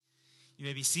You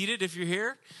may be seated if you're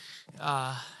here.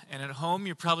 And at home,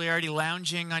 you're probably already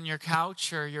lounging on your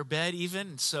couch or your bed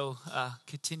even. So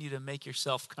continue to make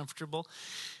yourself comfortable.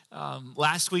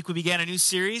 Last week, we began a new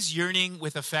series, Yearning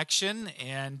with Affection.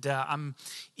 And I'm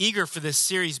eager for this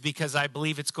series because I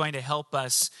believe it's going to help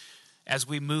us as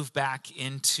we move back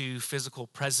into physical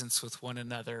presence with one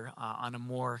another on a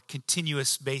more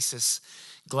continuous basis.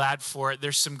 Glad for it.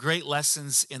 There's some great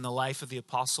lessons in the life of the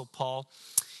Apostle Paul.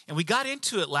 And we got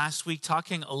into it last week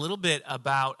talking a little bit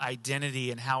about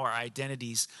identity and how our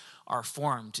identities are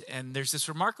formed. And there's this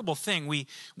remarkable thing. We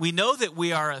know that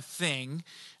we are a thing.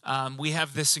 We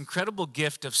have this incredible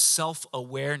gift of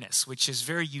self-awareness, which is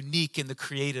very unique in the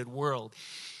created world.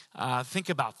 Think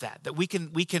about that we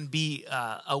can be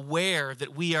aware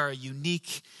that we are a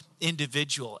unique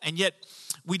individual. And yet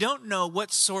we don't know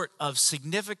what sort of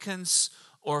significance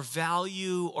or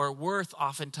value or worth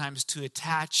oftentimes to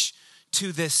attach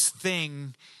to this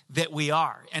thing that we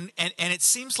are. And it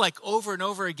seems like over and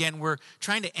over again, we're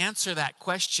trying to answer that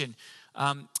question.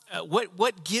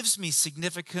 What gives me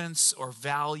significance or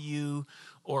value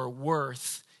or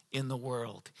worth in the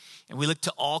world? And we look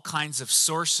to all kinds of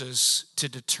sources to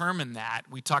determine that.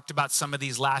 We talked about some of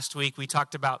these last week. We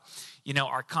talked about,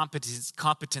 our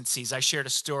competencies. I shared a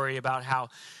story about how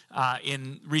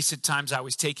in recent times I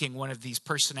was taking one of these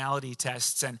personality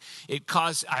tests, and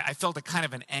I felt a kind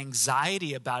of an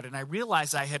anxiety about it. And I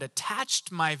realized I had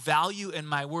attached my value and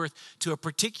my worth to a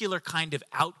particular kind of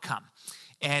outcome.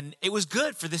 And it was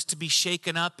good for this to be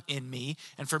shaken up in me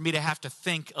and for me to have to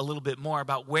think a little bit more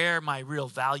about where my real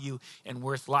value and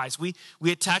worth lies. We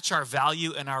attach our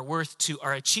value and our worth to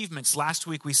our achievements. Last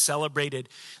week we celebrated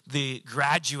the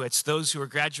graduates, those who are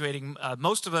graduating,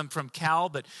 most of them from Cal,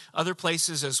 but other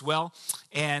places as well.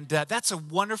 And that's a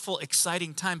wonderful,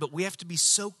 exciting time. But we have to be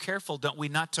so careful, don't we,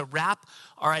 not to wrap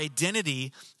our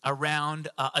identity around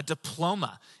a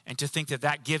diploma and to think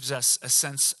that gives us a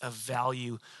sense of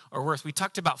value or worth. We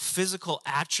talked about physical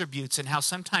attributes and how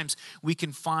sometimes we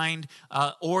can find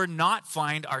or not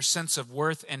find our sense of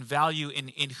worth and value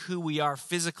in who we are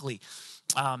physically.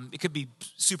 It could be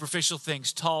superficial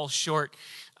things, tall, short.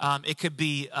 It could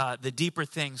be the deeper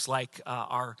things like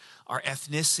our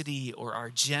ethnicity or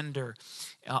our gender.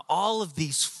 All of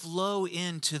these flow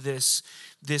into this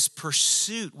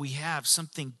pursuit we have.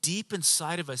 Something deep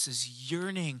inside of us is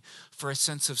yearning for a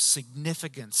sense of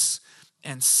significance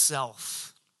and self.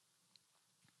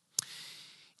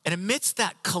 And amidst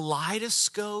that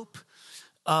kaleidoscope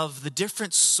of the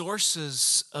different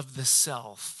sources of the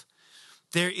self,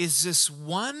 there is this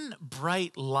one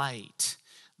bright light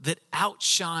that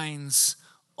outshines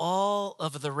all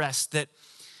of the rest,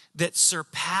 that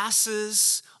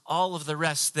surpasses all of the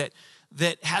rest,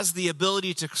 that has the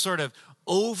ability to sort of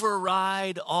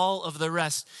override all of the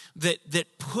rest,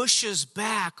 that pushes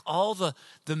back all the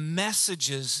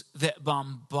messages that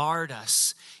bombard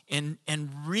us and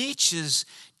reaches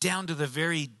down to the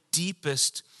very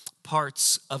deepest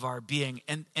parts of our being.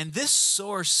 And this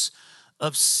source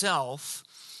of self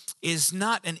is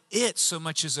not an it so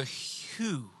much as a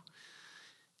who.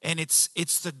 And it's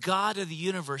the God of the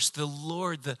universe, the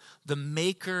Lord, the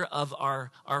maker of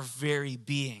our very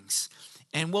beings.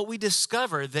 And what we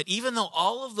discover that even though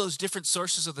all of those different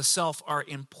sources of the self are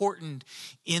important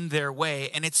in their way,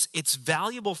 and it's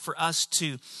valuable for us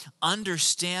to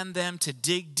understand them, to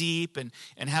dig deep and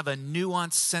have a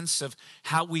nuanced sense of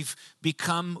how we've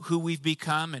become who we've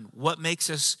become and what makes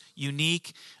us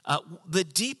unique. The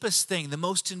deepest thing, the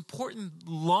most important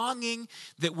longing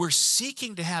that we're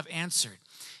seeking to have answered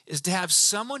is to have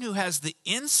someone who has the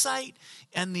insight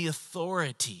and the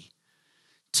authority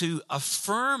to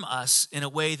affirm us in a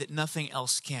way that nothing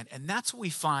else can. And that's what we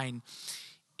find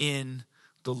in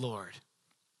the Lord.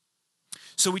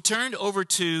 So we turned over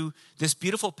to this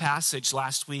beautiful passage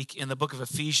last week in the book of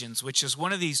Ephesians, which is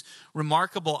one of these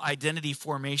remarkable identity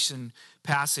formation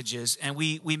passages. And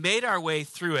we made our way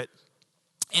through it.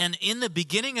 And in the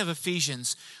beginning of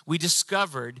Ephesians, we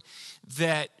discovered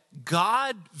that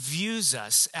God views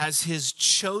us as his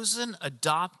chosen,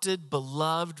 adopted,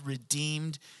 beloved,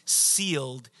 redeemed,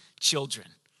 sealed children.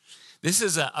 This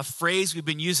is a phrase we've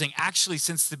been using actually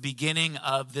since the beginning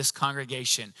of this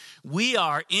congregation. We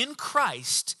are in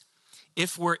Christ.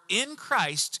 If we're in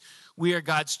Christ, we are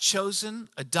God's chosen,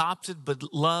 adopted,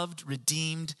 beloved,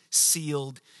 redeemed,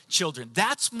 sealed children.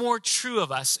 That's more true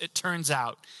of us, it turns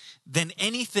out, than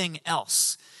anything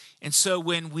else. And so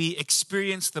when we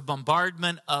experience the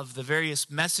bombardment of the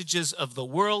various messages of the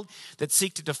world that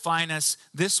seek to define us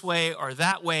this way or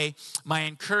that way, my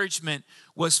encouragement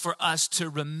was for us to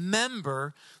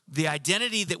remember the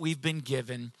identity that we've been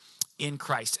given in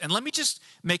Christ. And let me just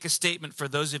make a statement for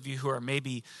those of you who are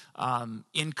maybe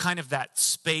in kind of that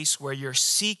space where you're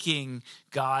seeking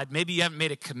God. Maybe you haven't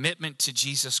made a commitment to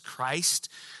Jesus Christ.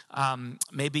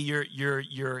 Maybe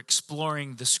you're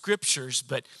exploring the scriptures,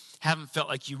 but haven't felt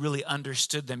like you really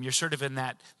understood them. You're sort of in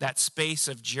that space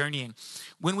of journeying.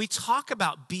 When we talk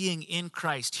about being in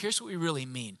Christ, here's what we really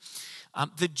mean.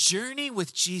 The journey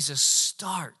with Jesus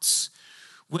starts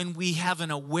when we have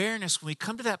an awareness, when we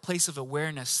come to that place of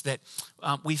awareness that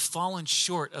we've fallen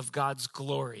short of God's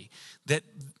glory, that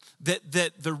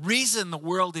the reason the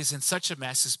world is in such a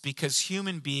mess is because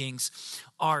human beings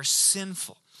are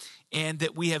sinful, and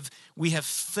that we have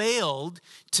failed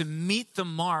to meet the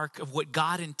mark of what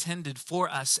God intended for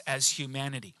us as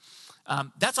humanity.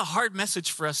 That's a hard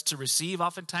message for us to receive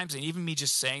oftentimes, and even me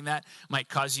just saying that might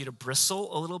cause you to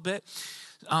bristle a little bit.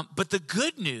 But the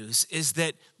good news is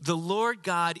that the Lord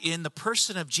God, in the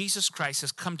person of Jesus Christ,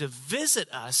 has come to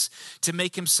visit us, to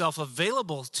make himself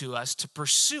available to us, to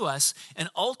pursue us, and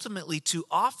ultimately to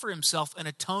offer himself an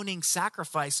atoning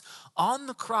sacrifice on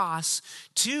the cross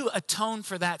to atone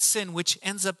for that sin which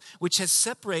has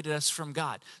separated us from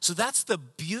God. So that's the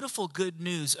beautiful good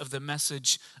news of the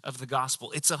message of the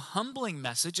gospel. It's a humbling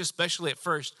message, especially at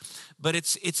first, but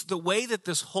it's the way that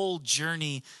this whole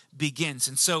journey begins.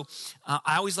 And so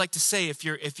I always like to say, if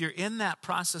you're in that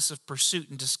process of pursuit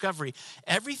and discovery,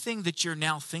 everything that you're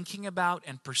now thinking about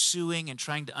and pursuing and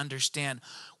trying to understand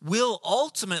will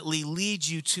ultimately lead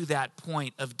you to that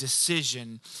point of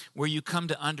decision where you come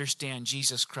to understand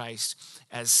Jesus Christ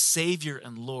as Savior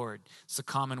and Lord. It's the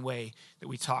common way that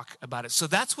we talk about it. So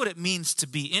that's what it means to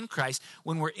be in Christ.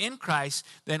 When we're in Christ,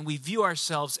 then we view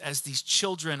ourselves as these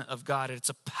children of God. And it's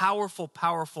a powerful,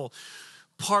 powerful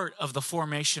part of the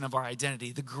formation of our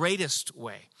identity, the greatest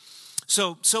way.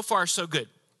 So far, so good.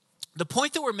 The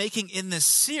point that we're making in this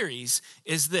series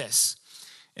is this.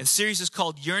 And the series is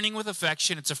called Yearning with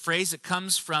Affection. It's a phrase that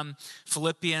comes from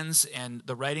Philippians and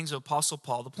the writings of Apostle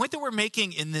Paul. The point that we're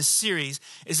making in this series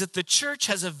is that the church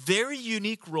has a very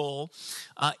unique role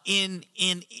in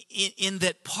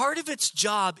that part of its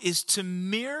job is to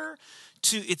mirror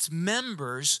to its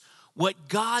members what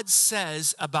God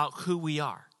says about who we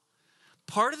are.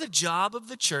 Part of the job of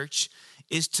the church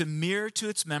is to mirror to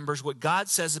its members what God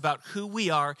says about who we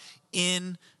are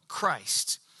in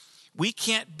Christ. We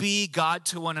can't be God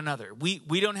to one another.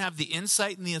 We don't have the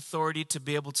insight and the authority to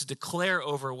be able to declare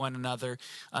over one another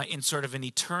in sort of an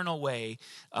eternal way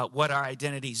what our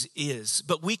identities is.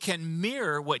 But we can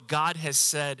mirror what God has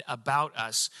said about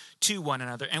us to one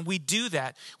another. And we do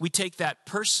that. We take that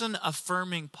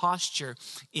person-affirming posture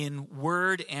in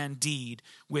word and deed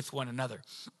with one another.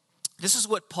 This is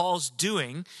what Paul's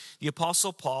doing, the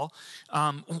Apostle Paul,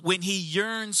 when he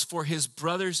yearns for his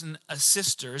brothers and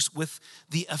sisters with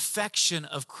the affection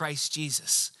of Christ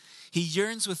Jesus. He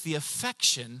yearns with the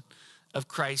affection of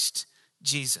Christ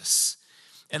Jesus.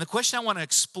 And the question I want to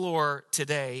explore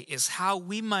today is how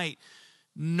we might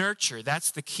nurture, that's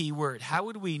the key word. How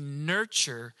would we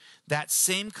nurture that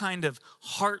same kind of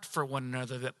heart for one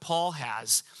another that Paul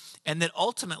has, and that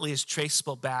ultimately is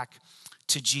traceable back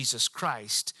to Jesus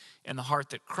Christ and the heart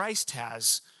that Christ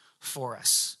has for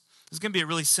us. This is going to be a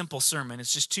really simple sermon.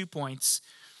 It's just 2 points.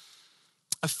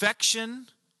 Affection,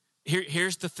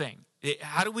 here's the thing.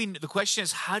 The question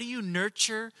is, how do you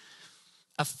nurture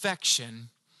affection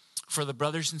for the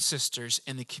brothers and sisters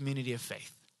in the community of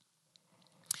faith?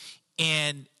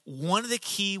 And one of the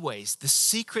key ways, the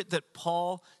secret that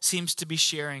Paul seems to be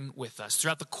sharing with us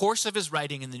throughout the course of his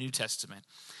writing in the New Testament,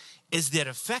 is that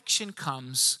affection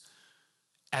comes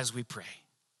as we pray.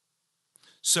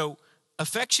 So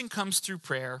affection comes through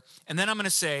prayer, and then I'm going to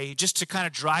say, just to kind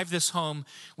of drive this home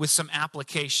with some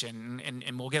application,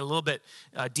 and we'll get a little bit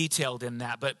detailed in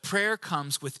that, but prayer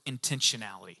comes with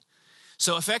intentionality.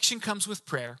 So affection comes with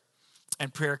prayer,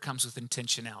 and prayer comes with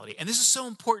intentionality. And this is so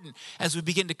important as we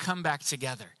begin to come back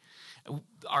together.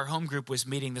 Our home group was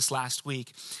meeting this last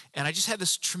week, and I just had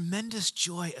this tremendous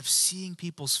joy of seeing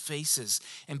people's faces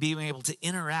and being able to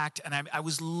interact, and I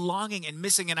was longing and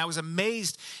missing, and I was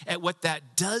amazed at what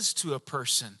that does to a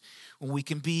person when we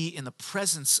can be in the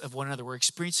presence of one another. We're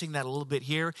experiencing that a little bit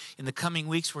here. In the coming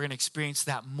weeks, we're going to experience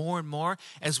that more and more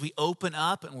as we open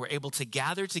up and we're able to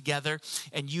gather together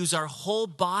and use our whole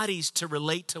bodies to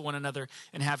relate to one another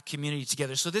and have community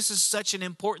together. So this is such an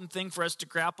important thing for us to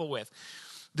grapple with.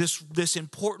 This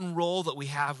important role that we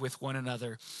have with one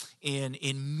another in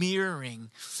mirroring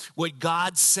what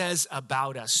God says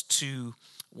about us to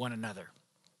one another.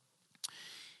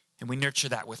 And we nurture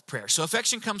that with prayer. So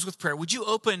affection comes with prayer. Would you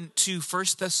open to 1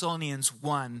 Thessalonians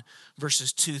 1,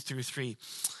 verses 2 through 3?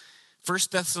 1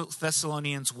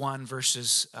 Thessalonians 1,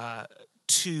 verses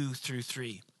 2 through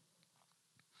 3.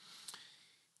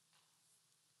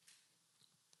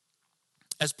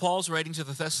 As Paul's writing to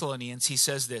the Thessalonians, he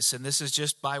says this, and this is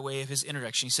just by way of his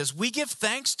introduction. He says, "We give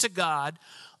thanks to God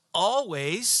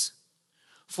always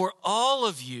for all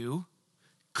of you,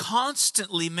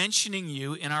 constantly mentioning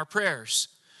you in our prayers,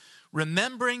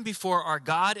 remembering before our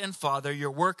God and Father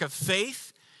your work of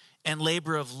faith and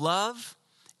labor of love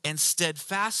and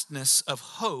steadfastness of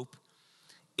hope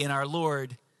in our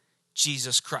Lord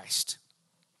Jesus Christ."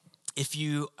 If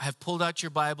you have pulled out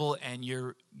your Bible and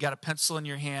you've got a pencil in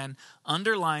your hand,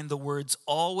 underline the words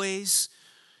always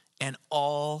and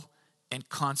all and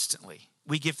constantly.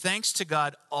 We give thanks to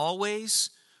God always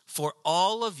for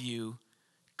all of you,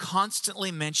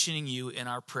 constantly mentioning you in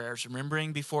our prayers,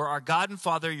 remembering before our God and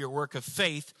Father your work of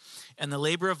faith and the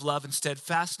labor of love and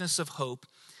steadfastness of hope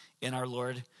in our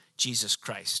Lord Jesus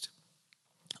Christ.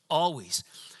 Always.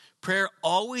 Prayer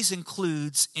always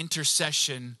includes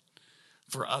intercession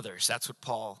for others. That's what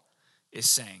Paul is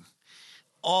saying.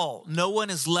 No one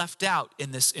is left out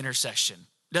in this intercession.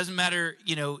 It doesn't matter,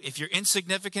 if you're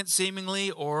insignificant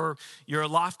seemingly, or you're a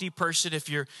lofty person, if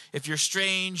you're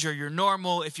strange or you're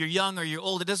normal, if you're young or you're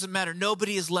old, it doesn't matter.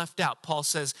 Nobody is left out. Paul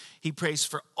says he prays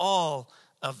for all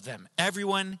of them.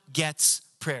 Everyone gets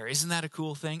prayer. Isn't that a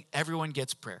cool thing? Everyone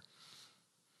gets prayer.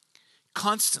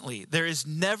 Constantly. There is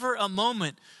never a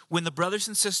moment when the brothers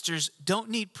and sisters don't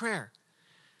need prayer.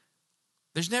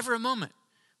 There's never a moment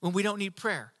when we don't need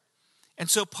prayer. And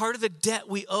so part of the debt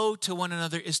we owe to one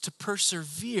another is to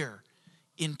persevere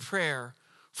in prayer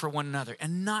for one another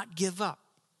and not give up.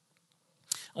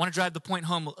 I want to drive the point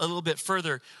home a little bit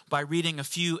further by reading a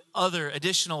few other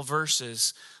additional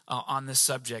verses on this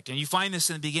subject. And you find this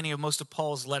in the beginning of most of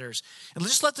Paul's letters. And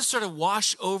just let this sort of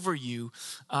wash over you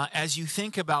as you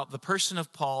think about the person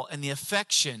of Paul and the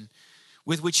affection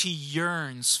with which he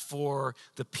yearns for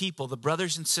the people, the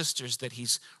brothers and sisters that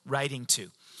he's writing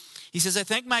to. He says, "I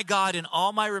thank my God in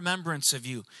all my remembrance of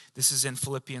you." This is in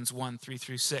Philippians 1, 3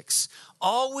 through 6.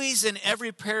 "Always in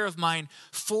every prayer of mine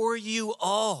for you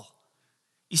all."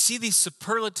 You see these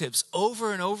superlatives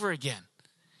over and over again.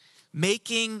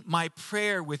 "Making my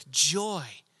prayer with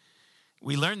joy."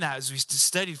 We learned that as we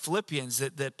studied Philippians,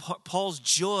 that Paul's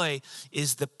joy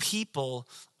is the people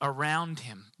around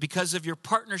him because of your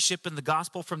partnership in the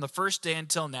gospel from the first day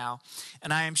until now.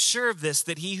 And I am sure of this,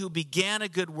 that he who began a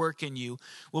good work in you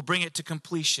will bring it to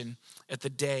completion at the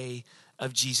day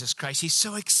of Jesus Christ. He's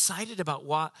so excited about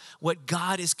what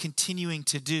God is continuing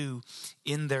to do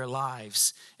in their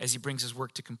lives as he brings his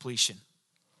work to completion.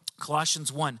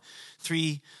 Colossians 1,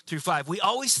 3 through 5. "We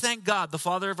always thank God, the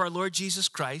Father of our Lord Jesus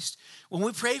Christ, when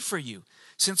we pray for you,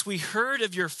 since we heard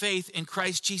of your faith in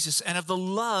Christ Jesus and of the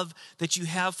love that you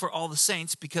have for all the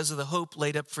saints because of the hope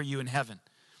laid up for you in heaven.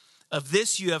 Of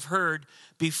this you have heard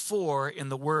before in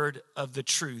the word of the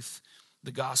truth,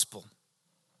 the gospel."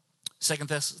 2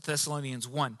 Thessalonians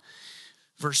 1.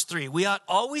 Verse 3, "We ought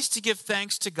always to give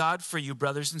thanks to God for you,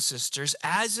 brothers and sisters,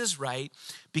 as is right,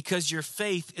 because your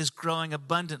faith is growing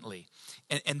abundantly."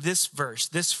 And this verse,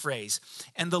 this phrase,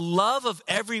 "and the love of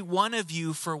every one of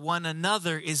you for one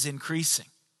another is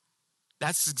increasing."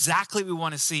 That's exactly what we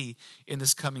want to see in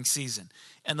this coming season.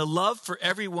 "And the love for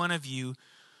every one of you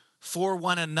for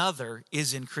one another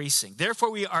is increasing. Therefore,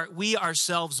 we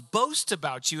ourselves boast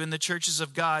about you in the churches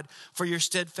of God for your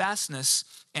steadfastness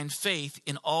and faith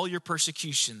in all your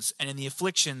persecutions and in the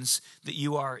afflictions that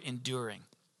you are enduring."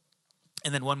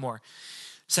 And then one more.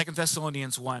 2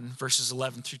 Thessalonians 1, verses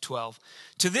 11 through 12.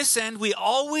 "To this end, we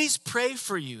always pray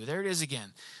for you," there it is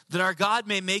again, "that our God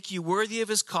may make you worthy of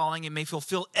his calling and may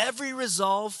fulfill every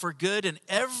resolve for good and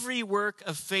every work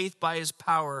of faith by his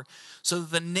power, so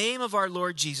that the name of our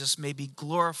Lord Jesus may be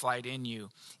glorified in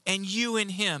you, and you in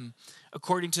him,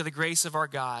 according to the grace of our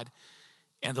God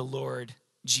and the Lord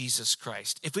Jesus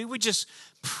Christ." If we would just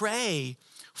pray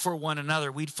for one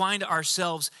another, we'd find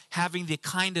ourselves having the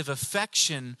kind of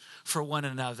affection for one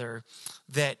another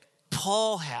that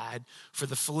Paul had for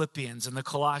the Philippians and the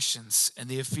Colossians and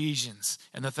the Ephesians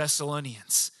and the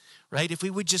Thessalonians, right? If we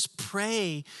would just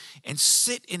pray and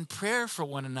sit in prayer for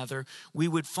one another, we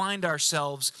would find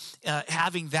ourselves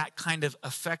having that kind of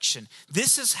affection.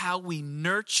 This is how we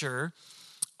nurture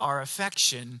our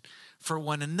affection for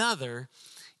one another,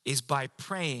 is by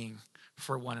praying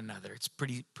for one another. It's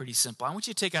pretty simple. I want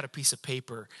you to take out a piece of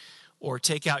paper or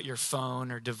take out your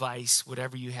phone or device,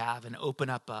 whatever you have, and open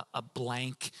up a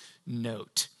blank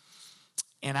note.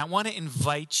 And I want to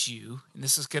invite you, and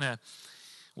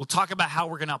we'll talk about how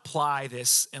we're going to apply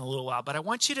this in a little while, but I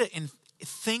want you to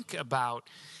think about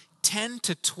 10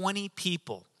 to 20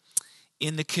 people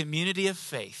in the community of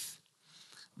faith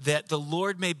that the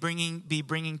Lord may be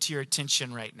bringing to your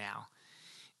attention right now,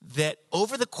 that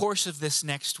over the course of this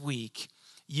next week,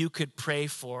 you could pray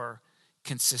for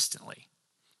consistently.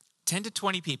 10 to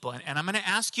 20 people. And I'm going to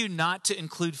ask you not to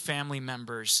include family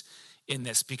members in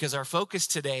this, because our focus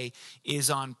today is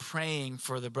on praying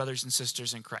for the brothers and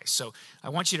sisters in Christ. So I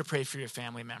want you to pray for your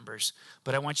family members,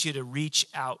 but I want you to reach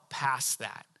out past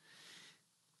that.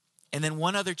 And then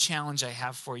one other challenge I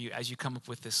have for you as you come up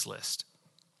with this list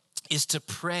is to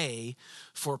pray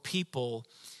for people,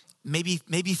 maybe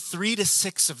 3 to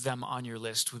 6 of them on your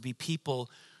list would be people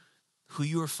who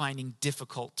you are finding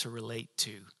difficult to relate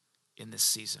to in this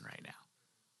season right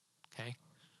now. Okay?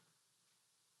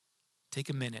 Take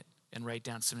a minute and write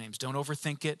down some names. Don't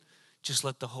overthink it. Just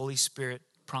let the Holy Spirit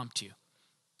prompt you.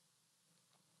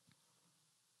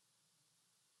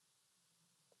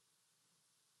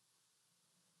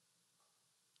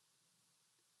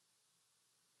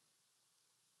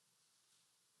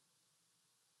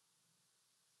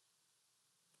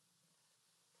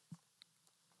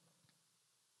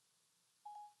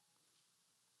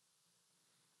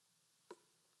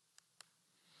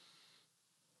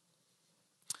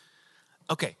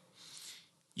 Okay.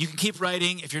 You can keep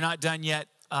writing if you're not done yet.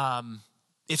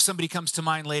 If somebody comes to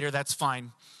mind later, that's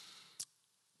fine.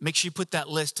 Make sure you put that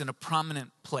list in a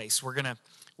prominent place. We're gonna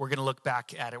look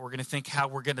back at it. We're gonna think how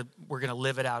we're gonna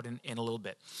live it out in a little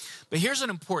bit. But here's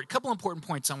couple important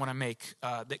points I want to make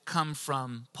that come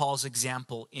from Paul's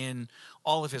example in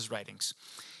all of his writings.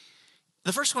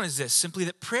 The first one is this: simply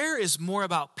that prayer is more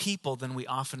about people than we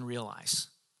often realize.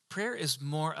 Prayer is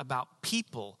more about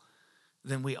people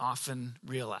than we often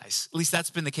realize. At least that's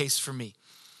been the case for me.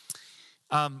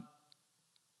 Don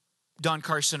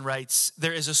Carson writes,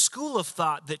 there is a school of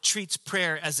thought that treats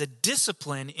prayer as a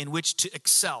discipline in which to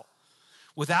excel,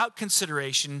 without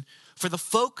consideration for the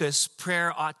focus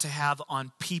prayer ought to have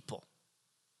on people.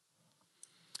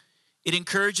 It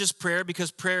encourages prayer because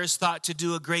prayer is thought to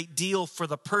do a great deal for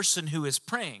the person who is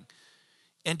praying,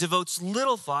 and devotes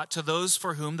little thought to those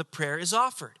for whom the prayer is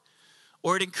offered.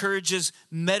 Or it encourages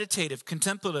meditative,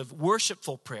 contemplative,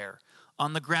 worshipful prayer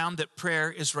on the ground that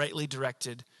prayer is rightly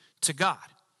directed to God.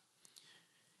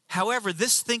 However,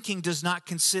 this thinking does not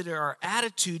consider our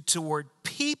attitude toward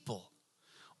people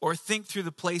or think through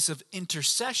the place of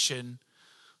intercession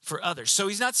for others. So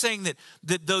he's not saying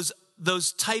that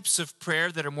those types of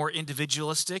prayer that are more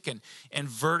individualistic and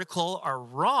vertical are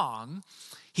wrong.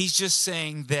 He's just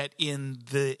saying that in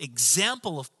the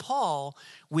example of Paul,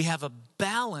 we have a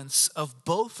balance of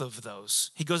both of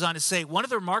those. He goes on to say, one of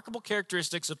the remarkable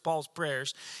characteristics of Paul's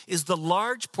prayers is the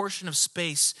large portion of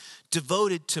space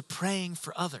devoted to praying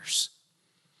for others.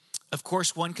 Of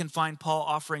course, one can find Paul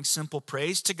offering simple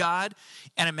praise to God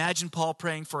and imagine Paul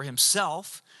praying for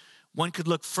himself. One could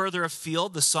look further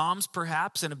afield, the Psalms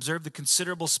perhaps, and observe the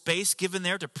considerable space given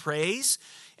there to praise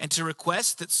and to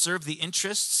requests that serve the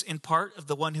interests in part of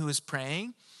the one who is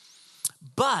praying.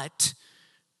 But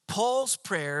Paul's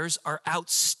prayers are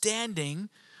outstanding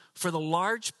for the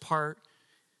large part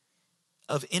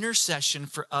of intercession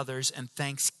for others and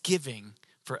thanksgiving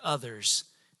for others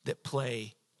that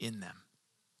play in them.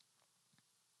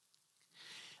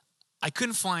 I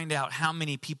couldn't find out how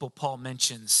many people Paul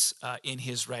mentions in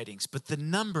his writings, but the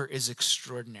number is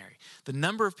extraordinary. The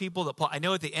number of people that Paul, I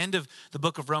know at the end of the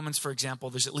book of Romans, for example,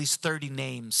 there's at least 30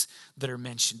 names that are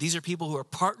mentioned. These are people who are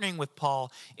partnering with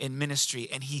Paul in ministry.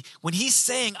 And when he's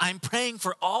saying, I'm praying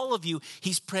for all of you,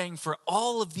 he's praying for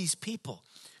all of these people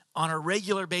on a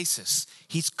regular basis.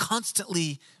 He's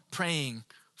constantly praying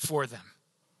for them.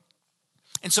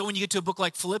 And so when you get to a book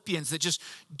like Philippians that just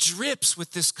drips with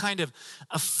this kind of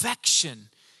affection,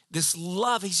 this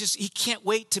love, he can't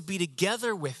wait to be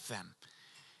together with them.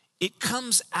 It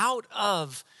comes out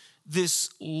of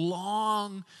this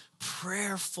long,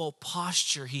 prayerful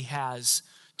posture he has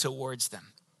towards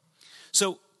them.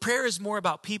 So prayer is more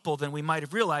about people than we might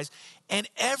have realized, and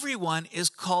everyone is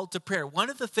called to prayer. One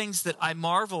of the things that I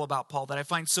marvel about Paul, that I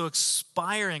find so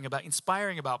inspiring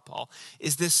about Paul,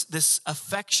 is this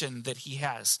affection that he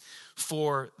has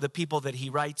for the people that he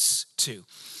writes to.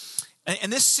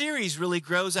 And this series really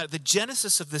grows out. The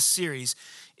genesis of this series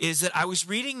is that I was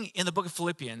reading in the book of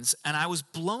Philippians, and I was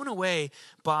blown away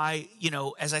by,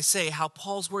 as I say, how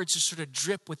Paul's words just sort of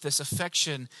drip with this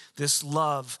affection, this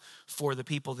love for the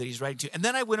people that he's writing to. And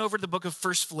then I went over to the book of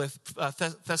First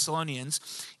Thessalonians,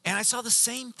 and I saw the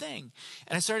same thing.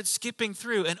 And I started skipping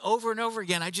through, and over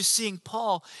again, I just seeing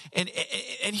Paul. And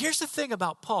here's the thing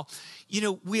about Paul.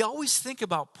 We always think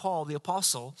about Paul, the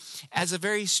apostle, as a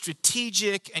very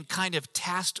strategic and kind of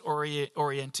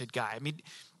task-oriented guy. I mean,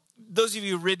 those of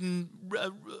you who've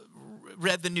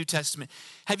read the New Testament,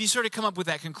 have you sort of come up with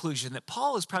that conclusion that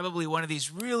Paul is probably one of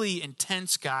these really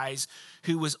intense guys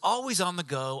who was always on the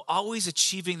go, always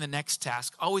achieving the next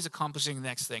task, always accomplishing the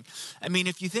next thing? I mean,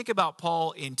 if you think about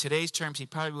Paul in today's terms, he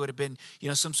probably would have been,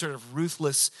 some sort of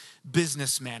ruthless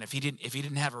businessman if he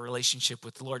didn't have a relationship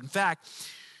with the Lord. In fact,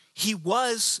 he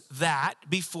was that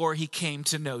before he came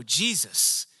to know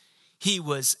Jesus. He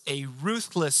was a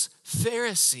ruthless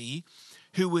Pharisee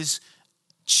who was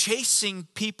chasing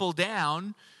people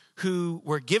down who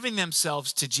were giving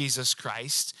themselves to Jesus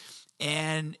Christ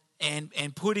and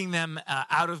putting them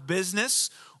out of business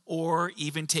or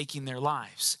even taking their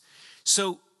lives.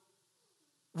 So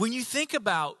when you think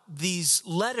about these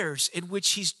letters in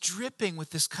which he's dripping with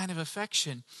this kind of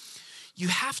affection, you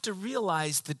have to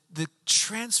realize the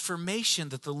transformation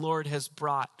that the Lord has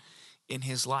brought in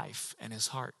his life and his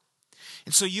heart.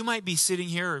 And so you might be sitting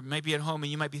here or maybe at home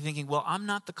and you might be thinking, well, I'm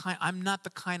not the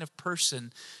kind of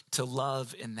person to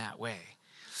love in that way.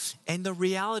 And the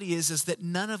reality is that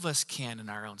none of us can in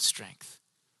our own strength.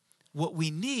 What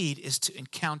we need is to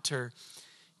encounter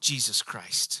Jesus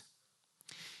Christ.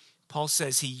 Paul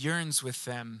says he yearns with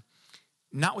them,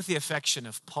 not with the affection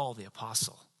of Paul the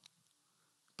apostle,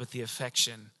 but the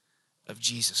affection of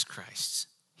Jesus Christ.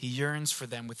 He yearns for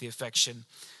them with the affection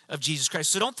of Jesus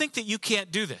Christ. So don't think that you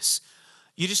can't do this.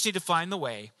 You just need to find the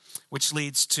way, which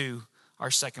leads to our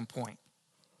second point.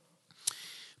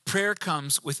 Prayer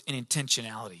comes with an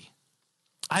intentionality.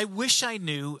 I wish I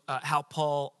knew how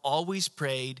Paul always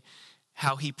prayed,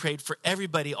 how he prayed for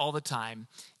everybody all the time,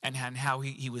 and how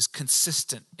he was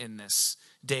consistent in this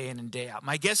day in and day out.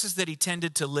 My guess is that he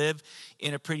tended to live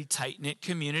in a pretty tight-knit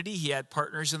community. He had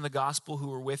partners in the gospel who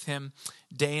were with him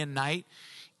day and night.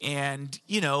 And,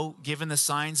 given the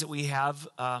signs that we have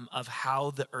of how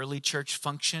the early church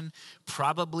functioned,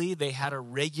 probably they had a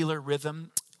regular rhythm,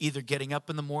 either getting up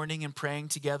in the morning and praying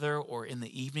together, or in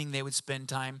the evening they would spend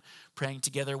time praying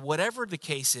together. Whatever the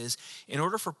case is, in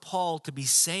order for Paul to be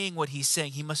saying what he's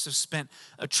saying, he must have spent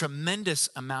a tremendous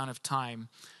amount of time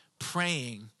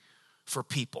praying for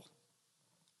people,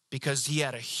 because he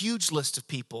had a huge list of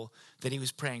people that he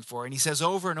was praying for. And he says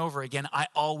over and over again, I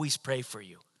always pray for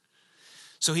you.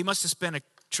 So he must have spent a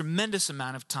tremendous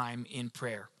amount of time in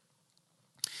prayer.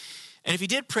 And if he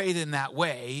did pray in that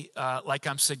way, like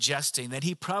I'm suggesting, then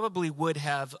he probably would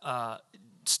have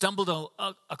stumbled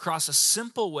across a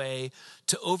simple way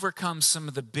to overcome some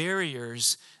of the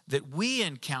barriers that we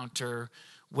encounter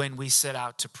when we set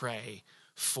out to pray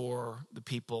for the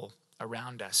people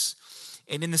around us.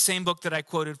 And in the same book that I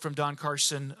quoted from Don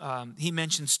Carson, he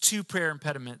mentions 2 prayer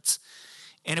impediments.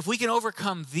 And if we can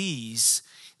overcome these,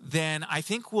 then I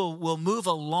think we'll move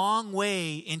a long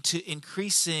way into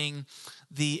increasing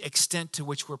the extent to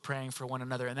which we're praying for one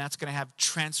another. And that's going to have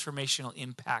transformational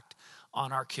impact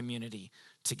on our community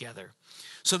together.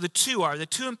 So the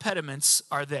two impediments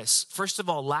are this. First of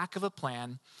all, lack of a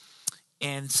plan.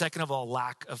 And second of all,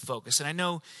 lack of focus. And I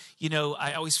know,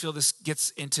 I always feel this gets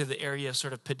into the area of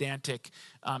sort of pedantic,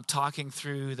 talking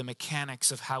through the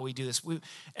mechanics of how we do this.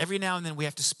 Every now and then we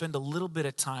have to spend a little bit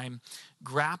of time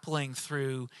grappling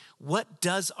through, what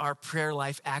does our prayer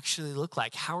life actually look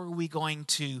like? How are we going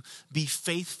to be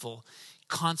faithful,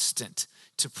 constant,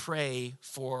 to pray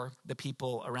for the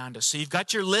people around us? So you've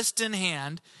got your list in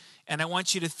hand, and I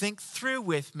want you to think through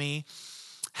with me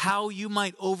how you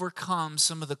might overcome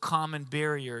some of the common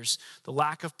barriers, the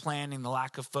lack of planning, the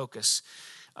lack of focus.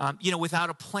 Without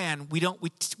a plan, we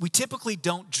typically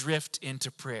don't drift into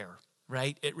prayer,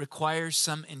 right? It requires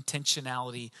some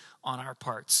intentionality on our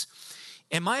parts.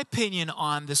 And my opinion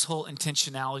on this whole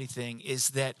intentionality thing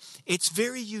is that it's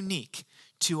very unique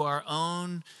to our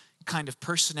own kind of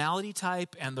personality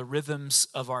type and the rhythms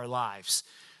of our lives.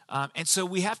 And so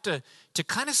we have to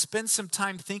kind of spend some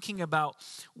time thinking about,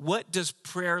 what does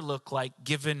prayer look like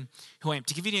given who I am?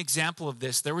 To give you an example of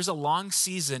this, there was a long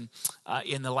season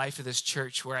in the life of this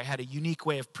church where I had a unique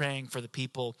way of praying for the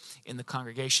people in the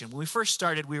congregation. When we first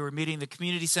started, we were meeting the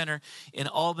community center in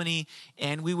Albany,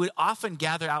 and we would often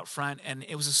gather out front, and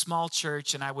it was a small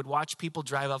church, and I would watch people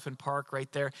drive up and park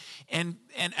right there. And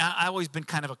I've always been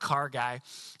kind of a car guy,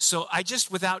 so I just,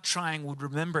 without trying, would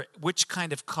remember which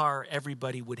kind of car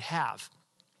everybody would have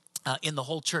in the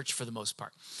whole church for the most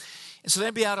part. And so then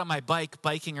I'd be out on my bike,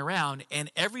 biking around, and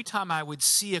every time I would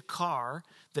see a car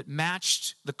that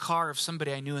matched the car of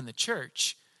somebody I knew in the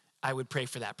church, I would pray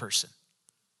for that person.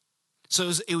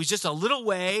 So it was just a little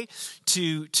way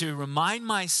to remind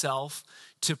myself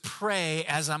to pray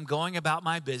as I'm going about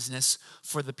my business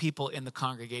for the people in the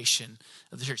congregation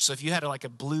of the church. So if you had like a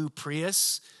blue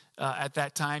Prius at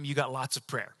that time, you got lots of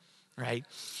prayer, right?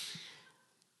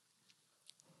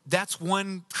 That's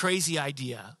one crazy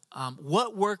idea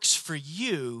what works for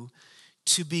you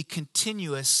to be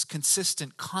continuous,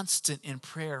 consistent, constant in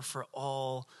prayer for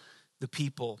all the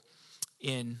people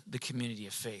in the community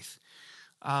of faith.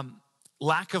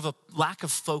 Lack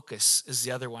of focus is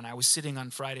the other one. I was sitting on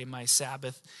Friday, my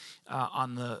Sabbath,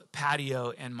 on the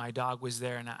patio, and my dog was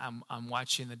there, and I'm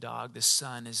watching the dog. The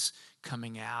sun is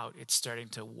coming out. It's starting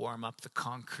to warm up the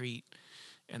concrete,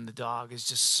 and the dog is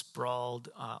just sprawled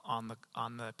on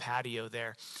the patio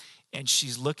there, and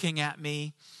she's looking at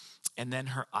me, and then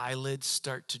her eyelids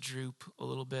start to droop a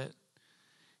little bit,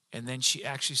 and then she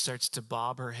actually starts to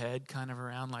bob her head kind of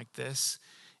around like this,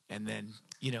 and then,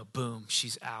 boom,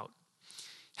 she's out.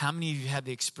 How many of you had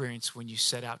the experience when you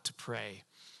set out to pray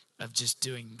of just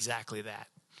doing exactly that,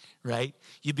 right?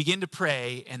 You begin to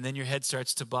pray, and then your head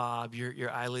starts to bob,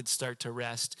 your eyelids start to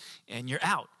rest, and you're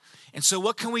out. And so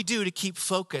what can we do to keep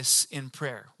focus in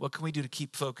prayer? What can we do to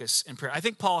keep focus in prayer? I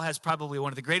think Paul has probably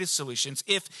one of the greatest solutions.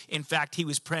 If, in fact, he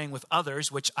was praying with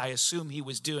others, which I assume he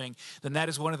was doing, then that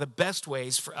is one of the best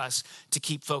ways for us to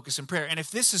keep focus in prayer. And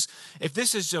if this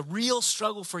is a real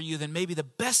struggle for you, then maybe the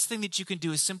best thing that you can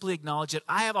do is simply acknowledge it.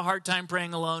 I have a hard time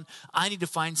praying alone. I need to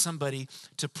find somebody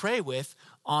to pray with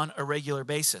on a regular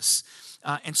basis.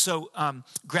 And so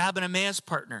grab an Emmaus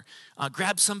partner.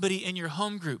 Grab somebody in your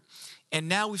home group. And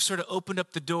now we've sort of opened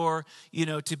up the door,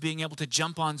 to being able to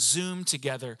jump on Zoom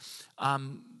together.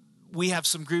 We have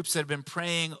some groups that have been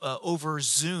praying over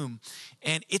Zoom,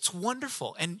 and it's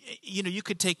wonderful. And, you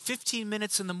could take 15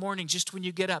 minutes in the morning just when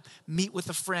you get up, meet with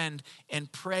a friend,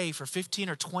 and pray for 15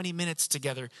 or 20 minutes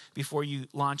together before you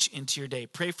launch into your day.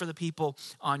 Pray for the people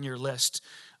on your list.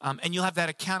 And you'll have that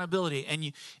accountability.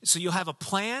 And so you'll have a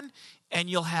plan, and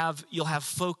you'll have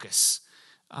focus.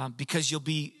 Because you'll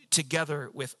be together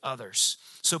with others.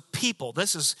 So people,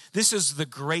 this is the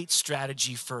great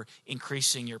strategy for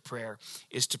increasing your prayer,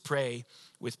 is to pray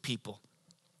with people.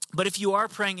 But if you are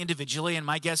praying individually, and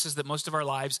my guess is that most of our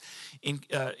lives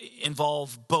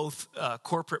involve both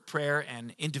corporate prayer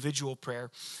and individual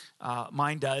prayer.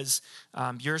 Mine does.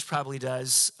 Yours probably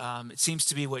does. It seems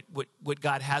to be what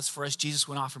God has for us. Jesus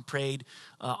went off and prayed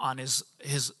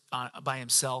by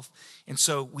himself. And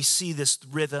so we see this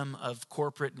rhythm of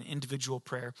corporate and individual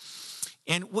prayer.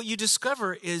 And what you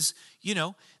discover is,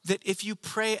 that if you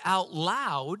pray out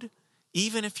loud,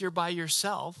 even if you're by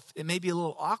yourself, it may be a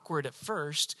little awkward at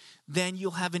first, then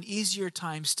you'll have an easier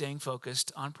time staying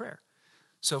focused on prayer.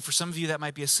 So for some of you, that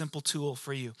might be a simple tool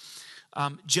for you.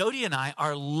 Jody and I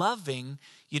are loving,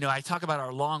 I talk about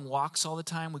our long walks all the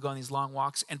time. We go on these long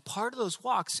walks, and part of those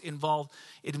walks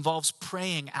involves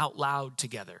praying out loud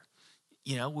together.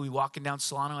 We'll be walking down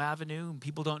Solano Avenue, and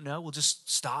people don't know. We'll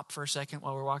just stop for a second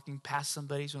while we're walking past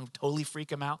somebody, so we'll totally freak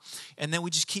them out. And then we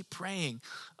just keep praying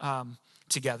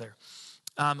together.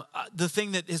 The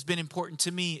thing that has been important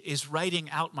to me is writing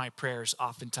out my prayers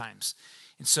oftentimes.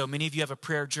 And so many of you have a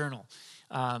prayer journal.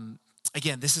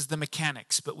 Again, this is the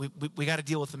mechanics, but we got to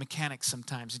deal with the mechanics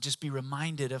sometimes and just be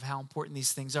reminded of how important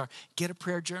these things are. Get a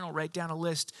prayer journal, write down a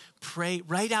list, pray,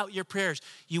 write out your prayers.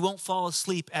 You won't fall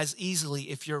asleep as easily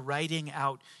if you're writing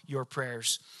out your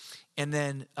prayers. And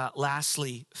then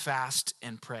lastly, fast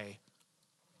and pray.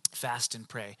 Fast and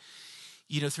pray.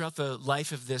 Throughout the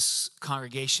life of this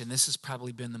congregation, this has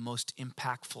probably been the most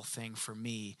impactful thing for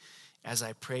me as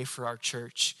I pray for our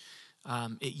church.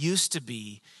 It used to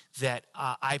be that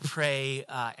I pray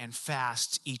and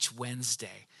fast each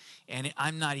Wednesday. And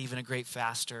I'm not even a great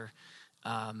faster.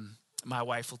 My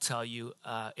wife will tell you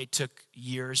it took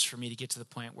years for me to get to the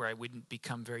point where I wouldn't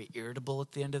become very irritable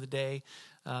at the end of the day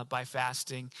by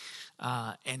fasting.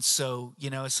 And so,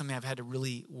 it's something I've had to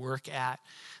really work at.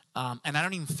 And I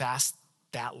don't even fast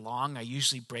that long. I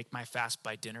usually break my fast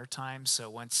by dinner time. So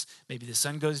once maybe the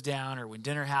sun goes down or when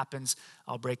dinner happens,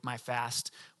 I'll break my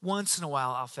fast. Once in a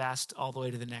while, I'll fast all the way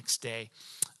to the next day.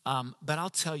 But I'll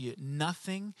tell you,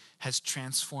 nothing has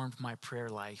transformed my prayer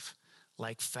life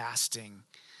like fasting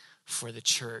for the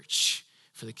church,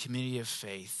 for the community of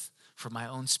faith, for my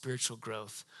own spiritual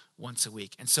growth once a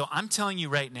week. And so I'm telling you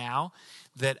right now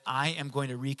that I am going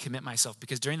to recommit myself,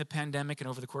 because during the pandemic and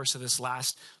over the course of this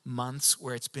last months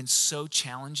where it's been so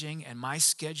challenging and my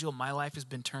schedule, my life has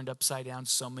been turned upside down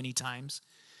so many times,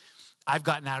 I've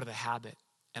gotten out of the habit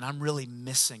and I'm really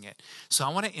missing it. So I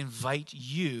want to invite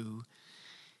you,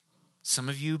 some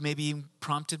of you may be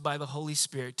prompted by the Holy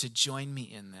Spirit to join me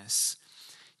in this,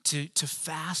 to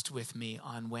fast with me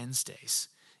on Wednesdays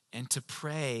and to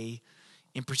pray,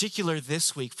 in particular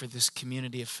this week for this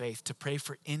community of faith, to pray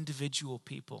for individual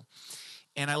people.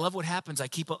 And I love what happens. I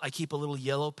keep a little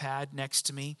yellow pad next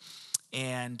to me,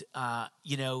 and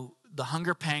the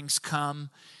hunger pangs come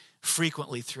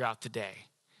frequently throughout the day.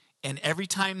 And every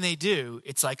time they do,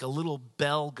 it's like a little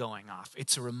bell going off.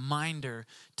 It's a reminder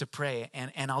to pray.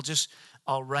 And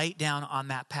I'll write down on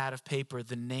that pad of paper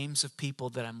the names of people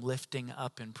that I'm lifting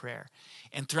up in prayer.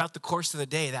 And throughout the course of the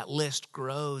day, that list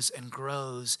grows and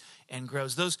grows and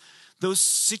grows. Those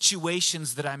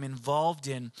situations that I'm involved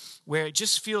in where it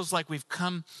just feels like we've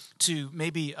come to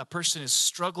maybe a person is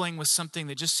struggling with something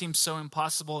that just seems so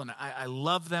impossible, and I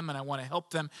love them and I want to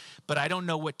help them, but I don't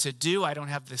know what to do. I don't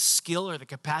have the skill or the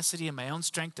capacity in my own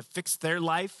strength to fix their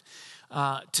life,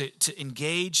 to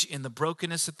engage in the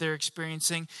brokenness that they're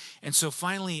experiencing. And so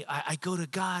finally, I go to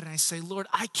God and I say, Lord,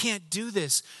 I can't do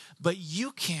this, but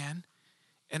you can.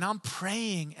 And I'm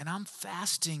praying and I'm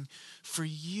fasting for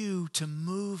you to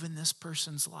move in this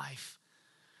person's life.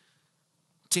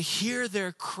 To hear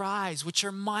their cries, which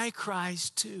are my cries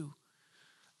too.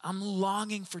 I'm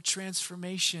longing for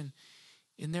transformation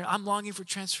in there. I'm longing for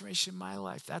transformation in my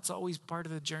life. That's always part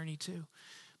of the journey too.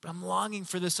 But I'm longing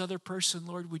for this other person.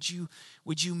 Lord, would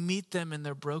you meet them in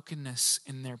their brokenness,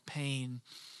 in their pain,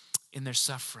 in their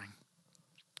suffering?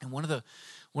 And one of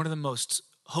the most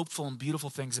hopeful and beautiful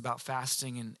things about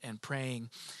fasting and praying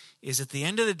is at the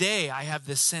end of the day, I have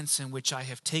this sense in which I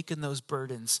have taken those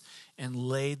burdens and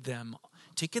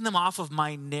taken them off of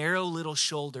my narrow little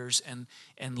shoulders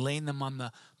and laying them on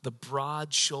the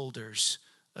broad shoulders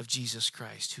of Jesus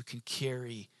Christ, who can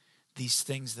carry these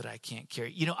things that I can't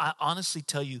carry. You know, I honestly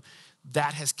tell you,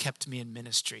 that has kept me in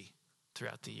ministry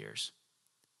throughout the years.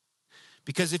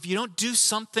 Because if you don't do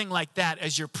something like that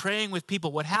as you're praying with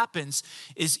people, what happens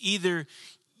is either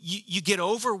you get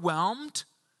overwhelmed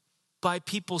by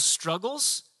people's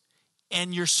struggles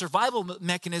and your survival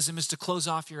mechanism is to close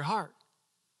off your heart,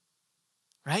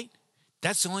 right?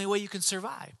 That's the only way you can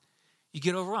survive. You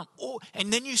get overwhelmed.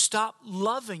 And then you stop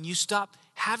loving. You stop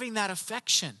having that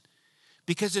affection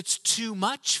because it's too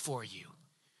much for you.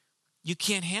 You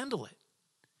can't handle it.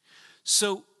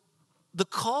 So the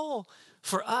call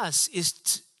for us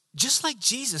is just like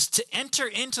Jesus, to enter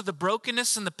into the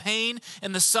brokenness and the pain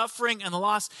and the suffering and the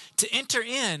loss, to enter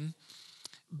in,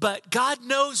 but God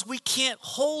knows we can't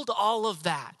hold all of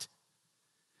that.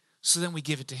 So then we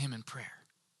give it to him in prayer.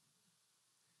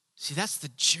 See, that's the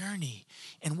journey.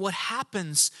 And what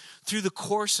happens through the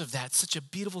course of that, such a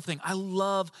beautiful thing. I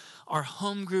love our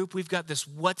home group. We've got this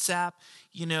WhatsApp,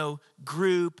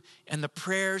 group, and the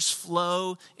prayers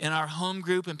flow in our home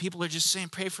group, and people are just saying,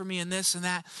 pray for me and this and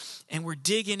that. And we're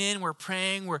digging in, we're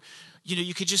praying,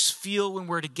 you could just feel when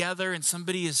we're together and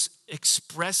somebody is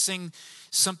expressing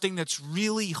something that's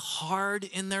really hard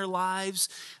in their lives.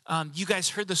 You guys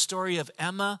heard the story of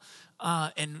Emma.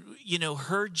 And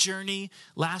her journey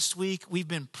last week. We've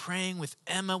been praying with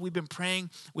Emma. We've been praying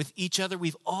with each other.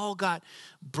 We've all got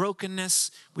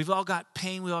brokenness. We've all got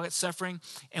pain. We've all got suffering.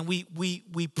 And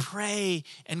we pray.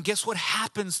 And guess what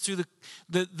happens through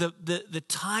the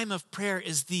time of prayer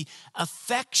is the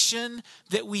affection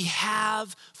that we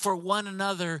have for one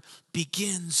another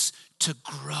begins to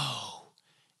grow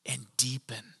and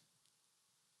deepen.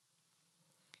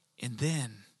 And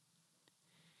then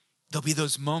there'll be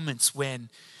those moments when,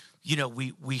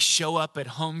 we show up at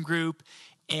home group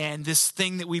and this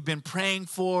thing that we've been praying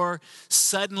for,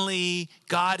 suddenly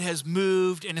God has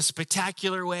moved in a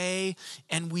spectacular way,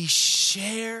 and we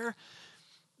share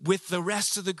with the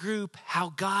rest of the group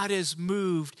how God has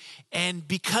moved. And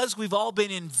because we've all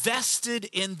been invested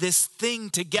in this thing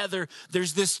together,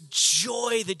 there's this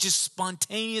joy that just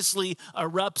spontaneously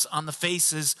erupts on the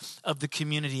faces of the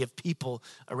community of people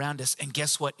around us. And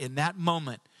guess what? In that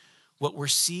moment, what we're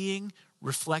seeing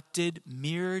reflected,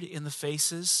 mirrored in the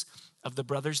faces of the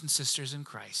brothers and sisters in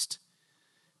Christ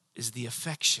is the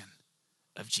affection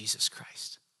of Jesus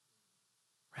Christ,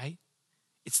 right?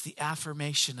 It's the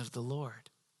affirmation of the Lord.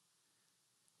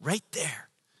 Right there,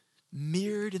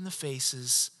 mirrored in the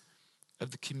faces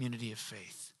of the community of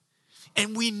faith.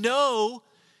 And we know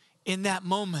in that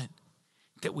moment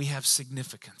that we have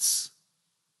significance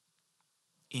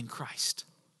in Christ.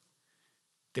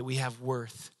 That we have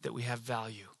worth, that we have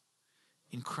value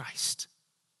in Christ.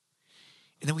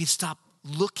 And then we stop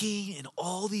looking in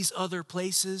all these other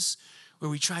places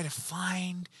where we try to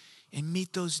find and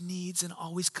meet those needs and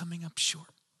always coming up short.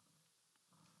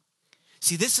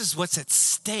 See, this is what's at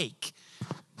stake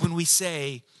when we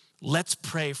say, let's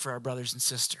pray for our brothers and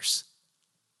sisters.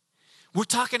 We're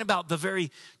talking about the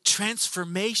very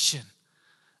transformation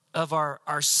of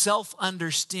our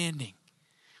self-understanding,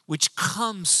 which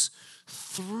comes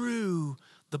through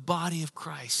the body of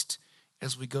Christ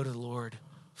as we go to the Lord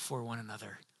for one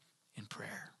another in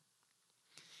prayer.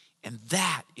 And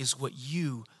that is what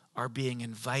you are being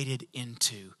invited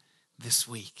into this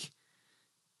week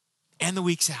and the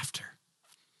weeks after.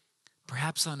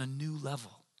 perhaps on a new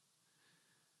level,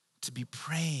 to be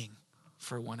praying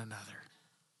for one another.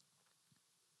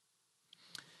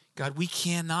 God, we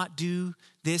cannot do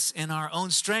this in our own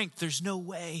strength. There's no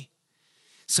way.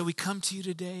 So we come to you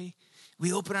today.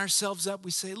 We open ourselves up.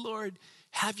 We say, Lord,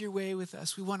 have your way with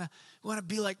us. We want to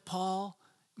be like Paul.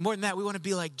 More than that, we want to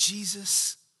be like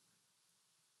Jesus.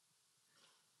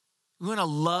 We want to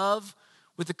love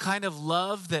with the kind of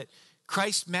love that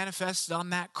Christ manifested on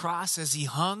that cross as he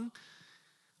hung,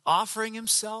 offering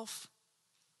himself,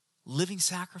 living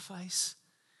sacrifice.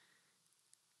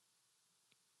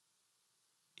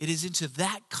 It is into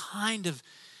that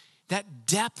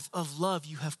depth of love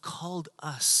you have called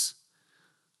us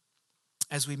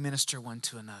as we minister one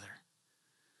to another.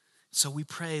 So we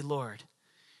pray, Lord,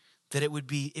 that it would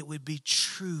be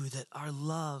true that our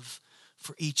love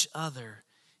for each other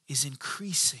is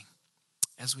increasing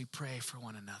as we pray for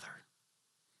one another.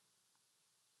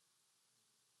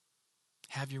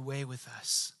 Have your way with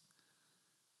us.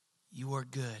 You are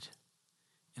good,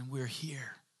 and we're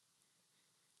here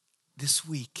this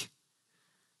week.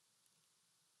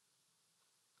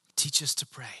 Teach us to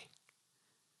pray.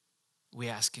 We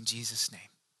ask in Jesus' name.